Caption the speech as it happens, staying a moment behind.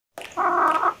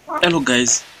Hello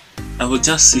guys, I was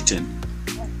just sitting.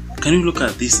 Can you look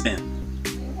at this hen?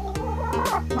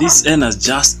 This hen has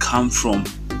just come from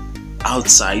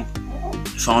outside,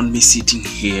 found me sitting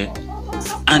here,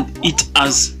 and it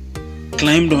has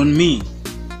climbed on me.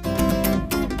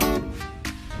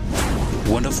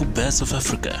 Wonderful birds of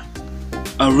Africa.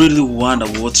 I really wonder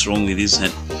what's wrong with this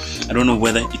hen. I don't know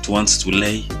whether it wants to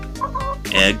lay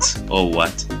eggs or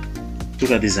what. Look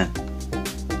at this hen.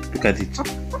 Look at it.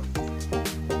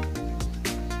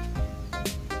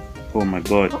 Oh my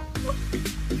god.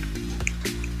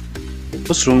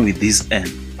 What's wrong with this hen?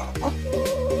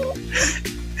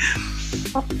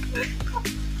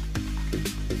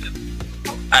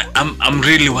 I'm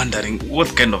really wondering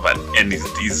what kind of an hen is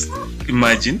this.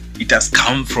 Imagine it has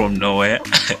come from nowhere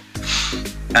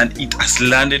and it has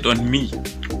landed on me.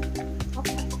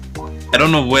 I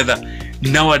don't know whether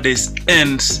nowadays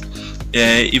hens,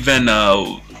 even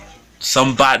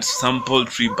some birds, some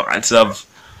poultry birds have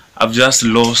just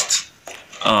lost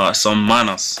some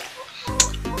manners.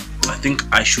 I think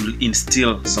I should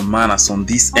instill some manners on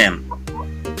this hen.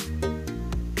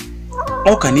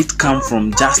 How can it come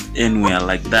from just anywhere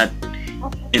like that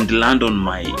and land on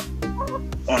my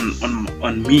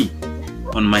on me,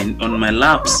 on my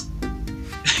laps?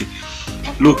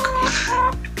 Look,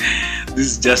 this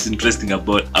is just interesting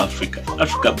about Africa.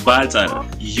 Africa birds are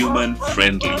human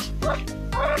friendly.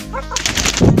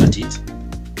 Look at it.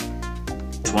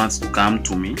 It wants to come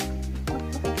to me,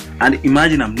 and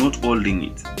imagine I'm not holding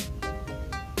it.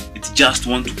 It just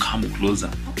wants to come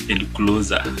closer and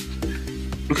closer.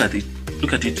 Look at it.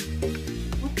 Look at it.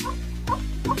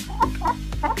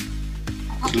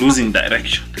 It's losing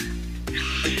direction.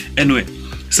 Anyway,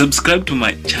 subscribe to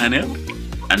my channel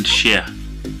and share.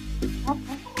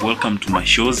 Welcome to my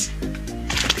shows.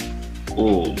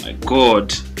 Oh my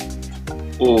god.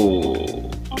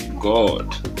 Oh my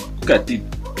god. Look at it.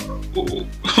 Oh,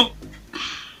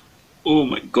 oh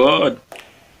my god.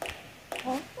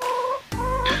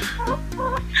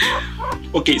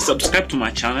 Okay, subscribe to my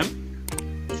channel.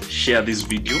 Share this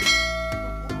video.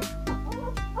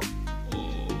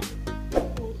 Oh,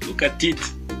 look at it.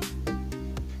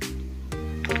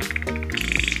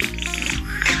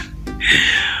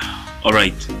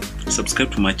 Alright,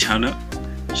 subscribe to my channel,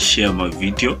 share my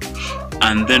video,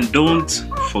 and then don't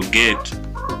forget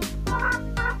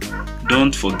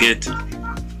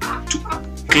to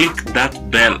click that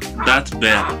bell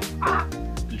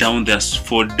down there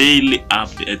for daily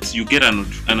updates. You get a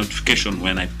notification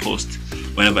when I post,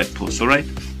 whenever I post. Alright,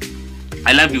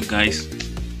 I love you guys.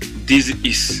 This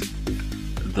is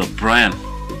the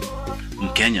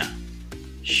MKENYA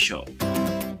Show.